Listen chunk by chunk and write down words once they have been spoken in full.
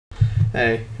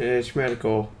Hey, it's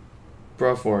medical.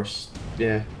 Broforce.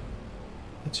 Yeah.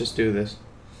 Let's just do this.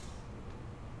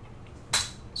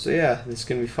 So yeah, this is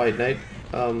gonna be fight night.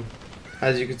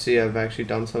 As you can see, I've actually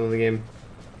done some of the game.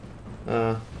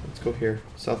 Let's go here.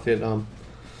 South Vietnam.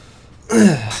 So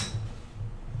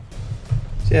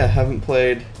yeah, haven't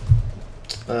played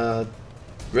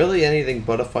really anything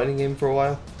but a fighting game for a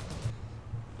while.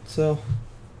 So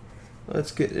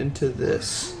let's get into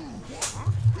this.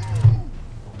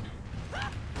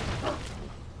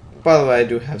 By the way, I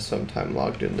do have some time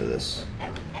logged into this,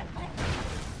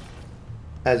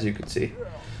 as you can see.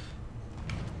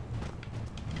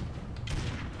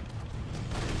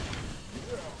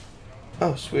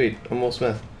 Oh, sweet. I'm Will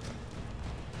Smith.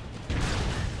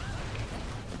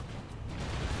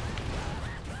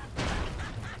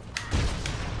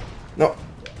 No.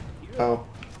 Oh.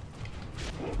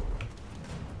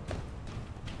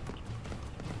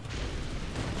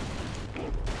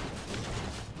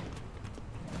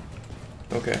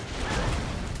 Okay.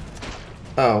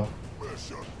 Oh.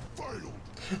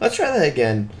 Let's try that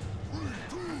again.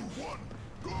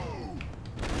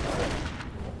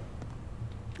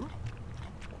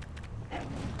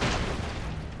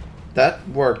 That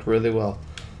worked really well.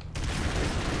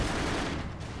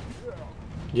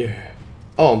 Yeah.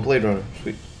 Oh, I'm Blade Runner.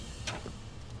 Sweet.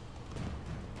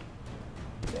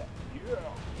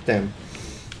 Damn.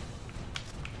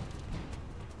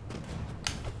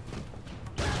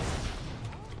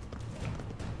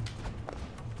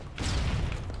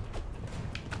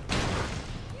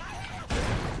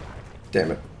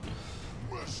 Damn it.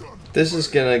 This is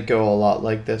gonna go a lot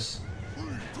like this.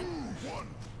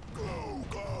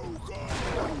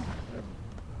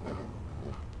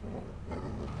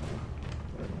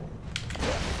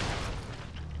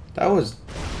 That was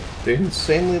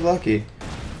insanely lucky.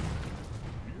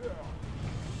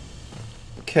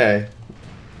 Okay.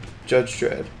 Judge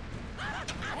Dredd.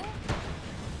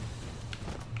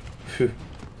 Phew.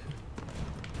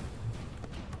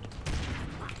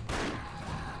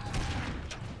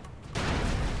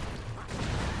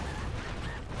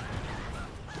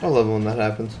 I love when that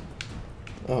happens.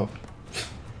 Oh.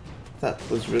 That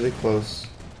was really close.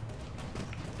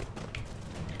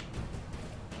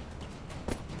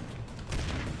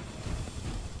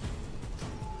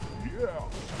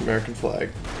 American flag.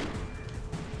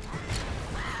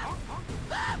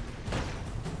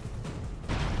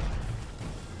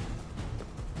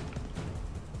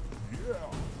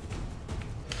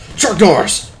 Truck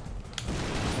doors!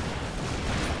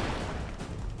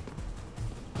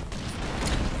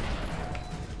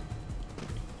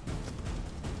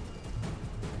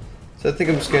 So I think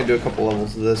I'm just gonna do a couple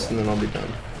levels of this and then I'll be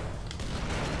done.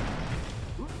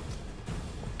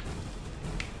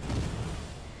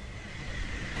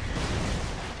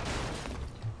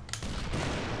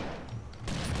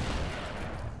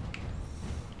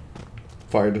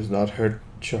 Fire does not hurt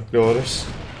Chuck Norris.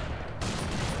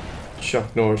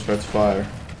 Chuck Norris starts fire.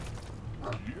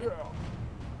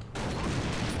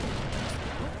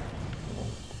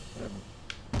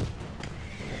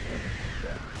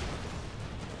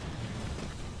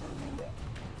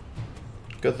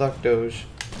 Good luck, Doge.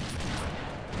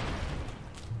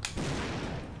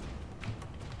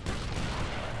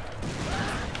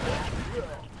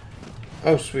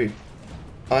 Oh, sweet.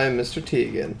 I am Mr. T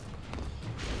again.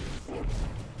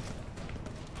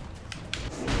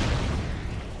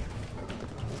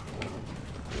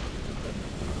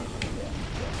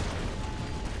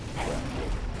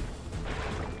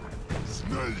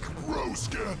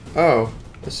 Oh,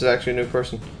 this is actually a new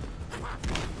person.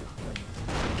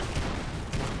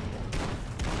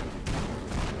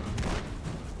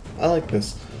 I like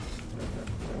this.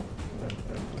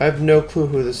 I have no clue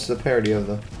who this is a parody of,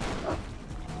 though.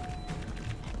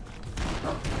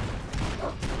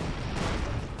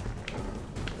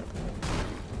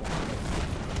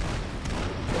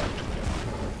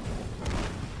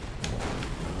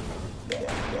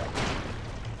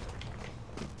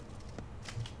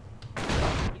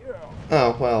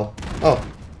 Oh, well. Oh.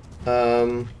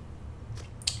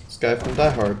 This guy from Die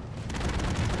Hard.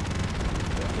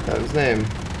 That was his name.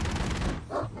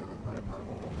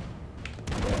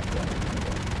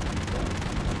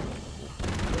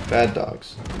 Bad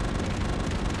dogs.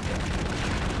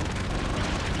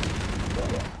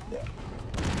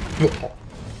 I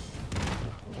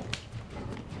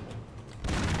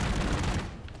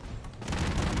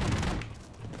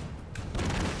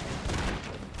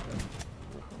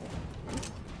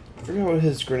forget what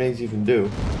his grenades even do.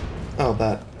 Oh,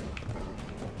 that.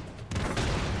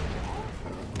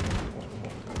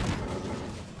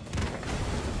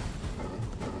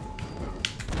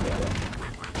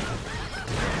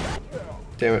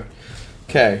 Damn it.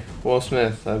 Okay, Will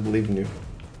Smith, I believe in you.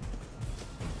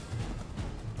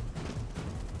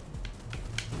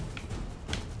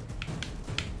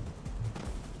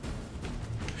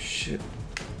 Shit.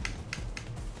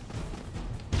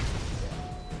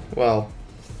 Well,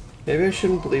 maybe I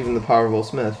shouldn't believe in the power of Will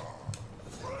Smith.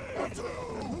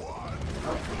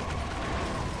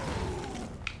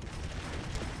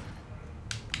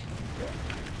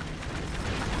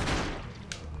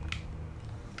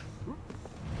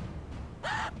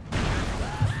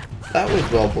 That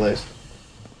was well placed.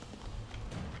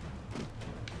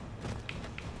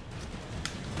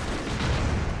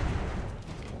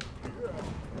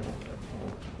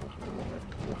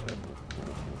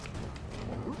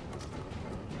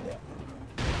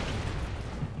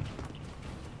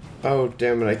 Oh,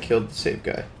 damn it, I killed the safe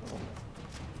guy.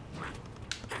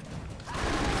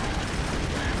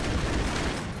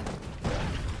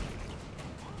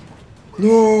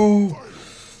 No!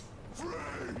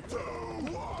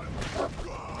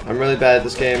 I'm really bad at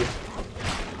this game.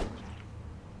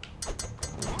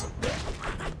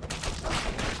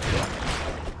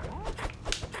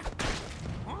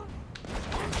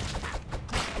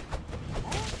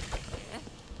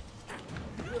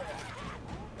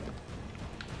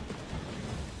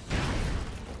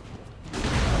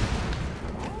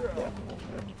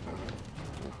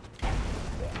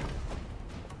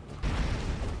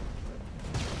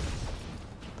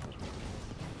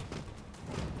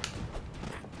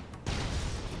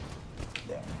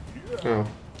 Oh.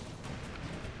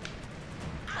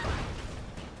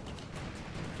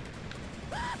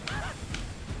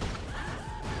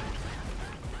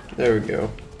 There we go.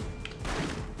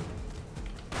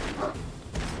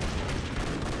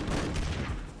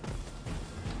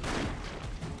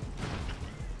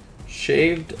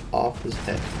 Shaved off his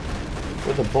head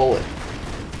with a bullet.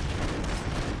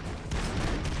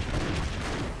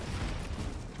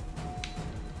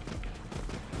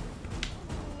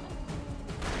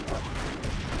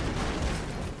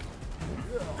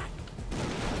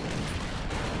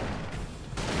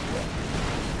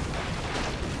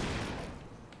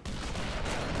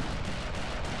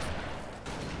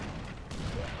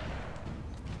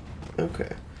 Okay.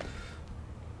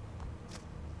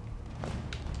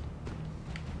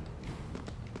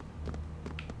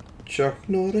 Chuck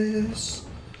Norris.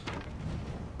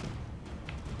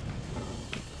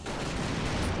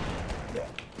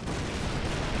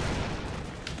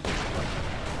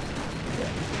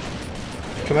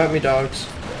 Come at me, dogs.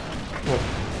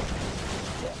 Oh.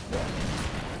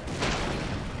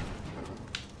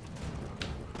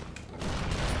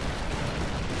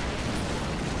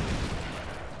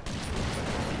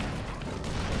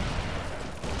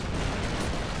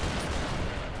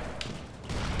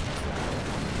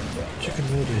 Chicken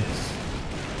noodles.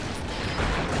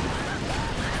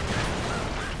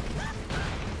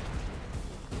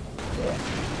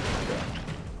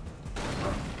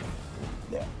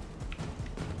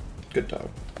 Good dog.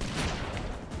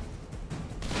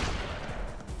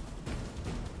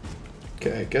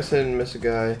 Okay, I guess I didn't miss a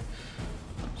guy.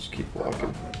 Just keep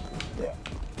walking.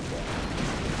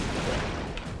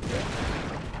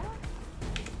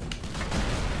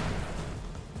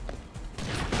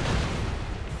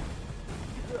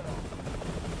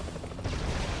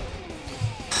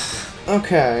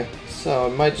 Okay, so I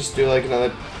might just do like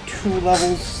another 2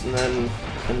 levels and then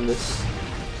end this.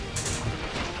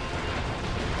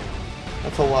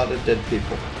 That's a lot of dead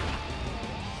people.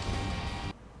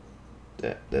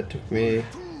 That took me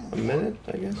a minute,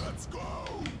 I guess.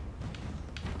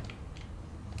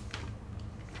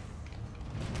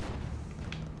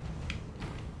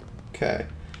 Okay,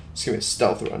 let's give me a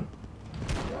stealth run.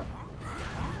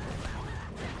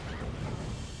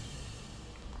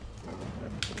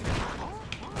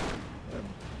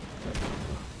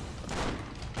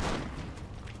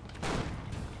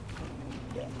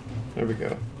 There we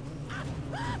go.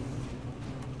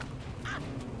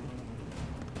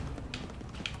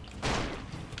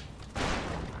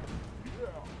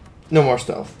 No more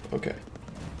stealth. Okay.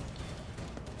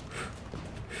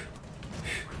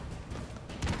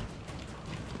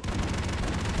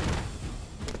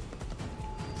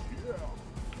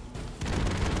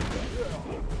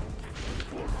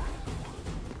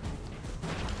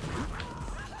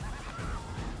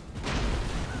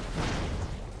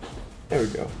 There we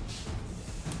go.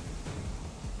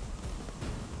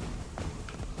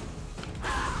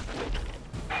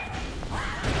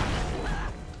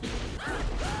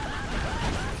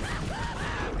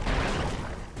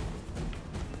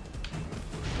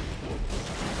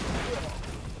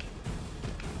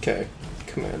 Okay,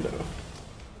 Commando.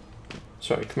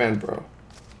 Sorry, Command Bro.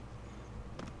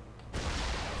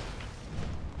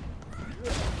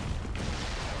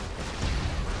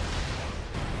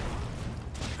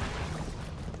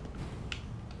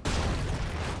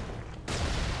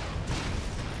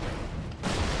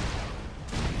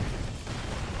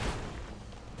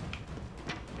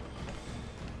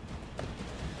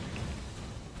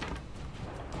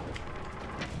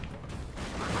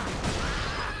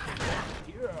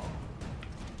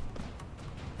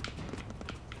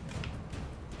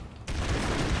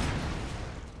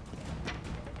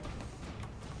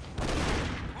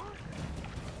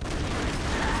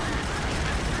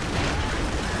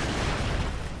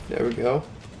 There we go.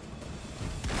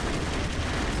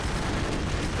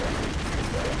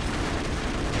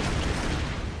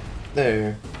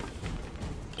 There.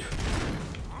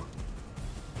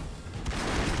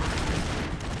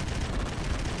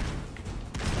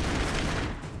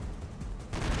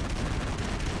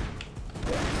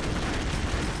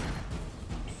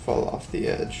 Fall off the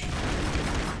edge.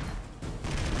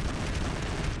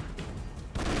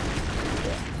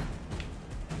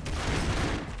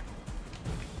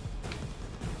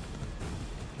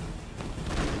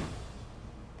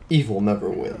 Evil never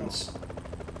wins.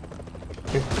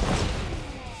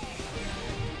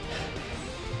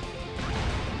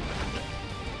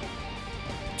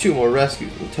 Two more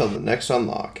rescues until the next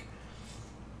unlock.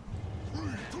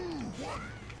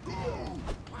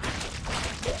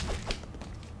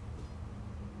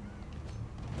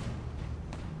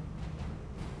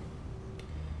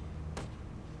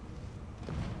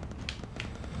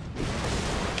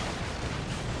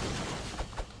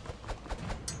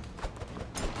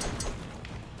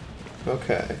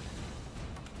 Okay.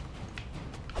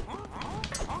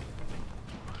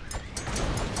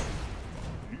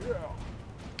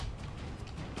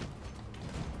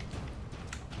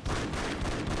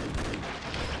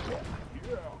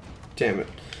 Damn it.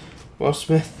 Well,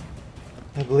 Smith,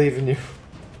 I believe in you.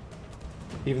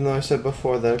 Even though I said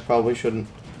before that I probably shouldn't.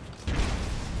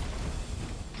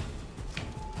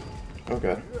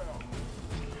 Okay.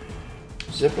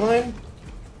 Zipline?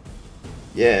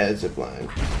 Yeah, zipline.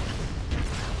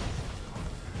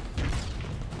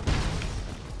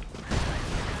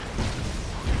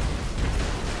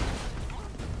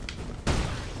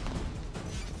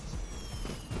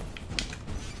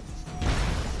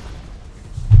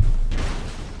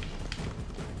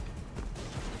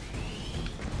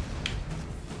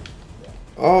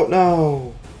 Oh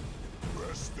no!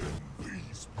 Rest in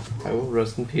peace. I will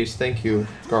rest in peace. Thank you,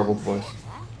 garbled voice.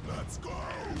 Let's go.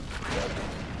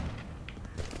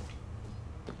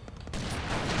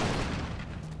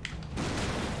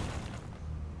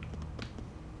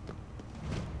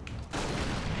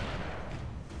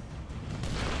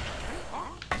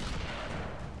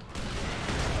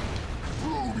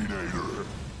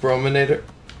 Brominator. Brominator.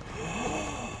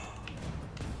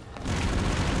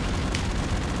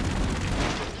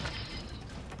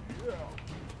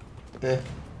 Eh.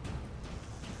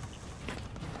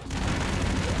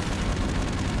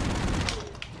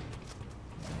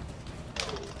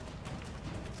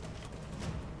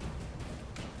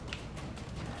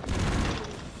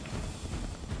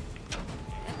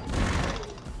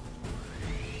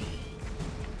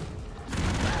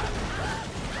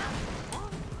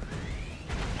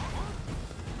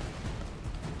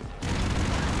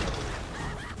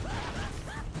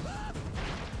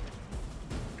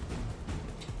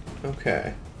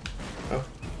 Okay. Oh,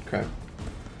 crap.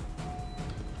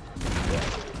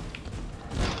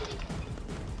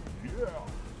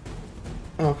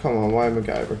 Oh, come on, why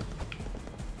MacGyver?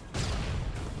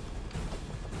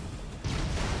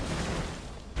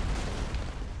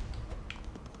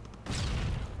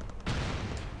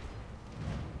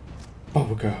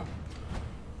 Bubblegum.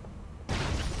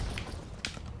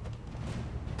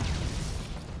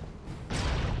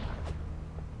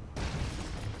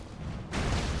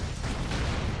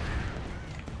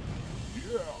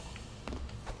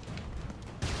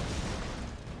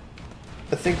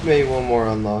 I think maybe one more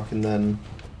unlock and then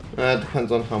it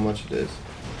depends on how much it is.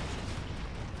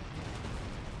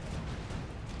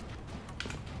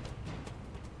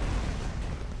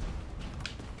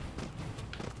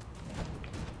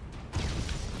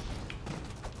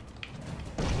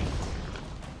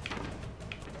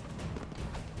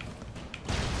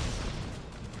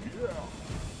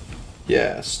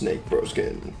 Yeah, Snake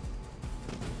Broskin.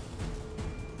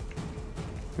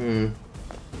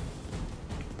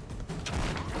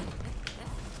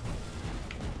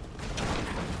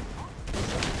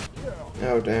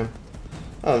 Oh, damn.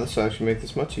 Oh, this will actually make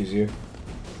this much easier.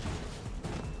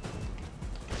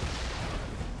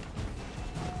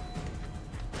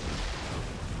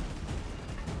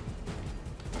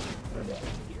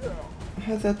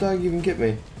 How did that dog even get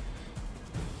me?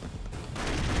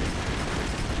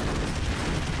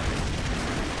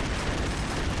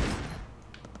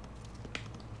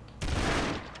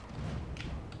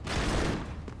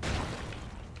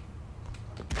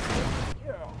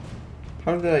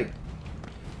 How did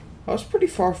I was pretty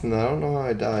far from that. I don't know how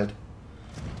I died.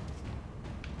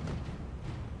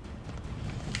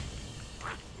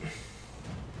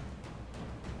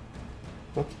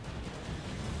 What?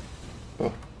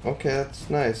 Oh, okay, that's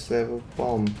nice. They have a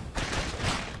bomb.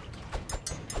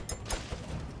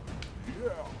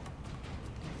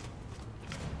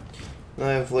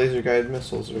 I have laser guided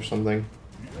missiles or something.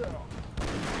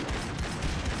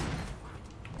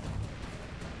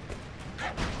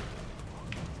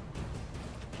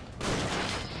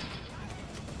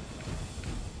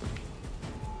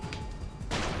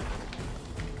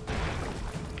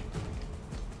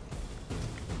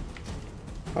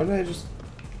 How did I just...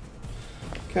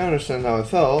 Can't understand how I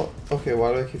fell. Okay,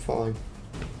 why do I keep falling?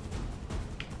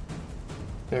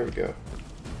 There we go.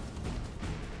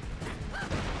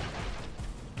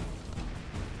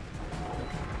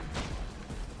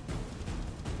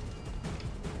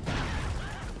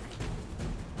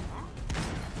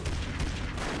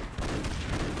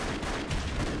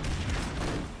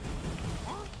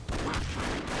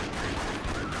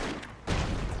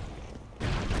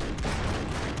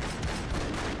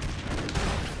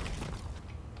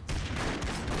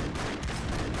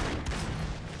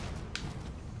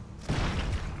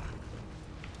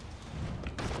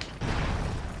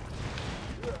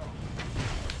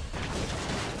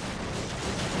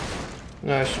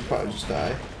 No, I should probably just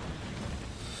die.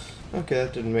 Okay,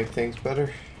 that didn't make things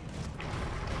better.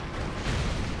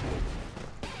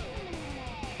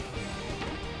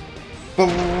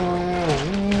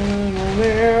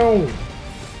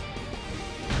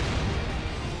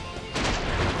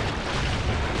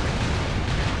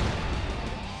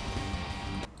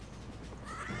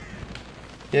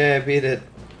 Yeah, I beat it.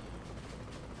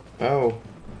 Oh.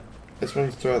 This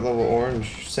one's threat level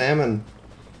orange. Salmon.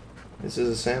 This is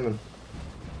a salmon.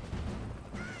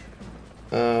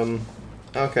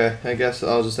 Okay, I guess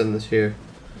I'll just end this here.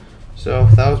 So,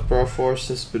 that was Broforce.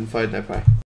 This has been Fight Night. Bye.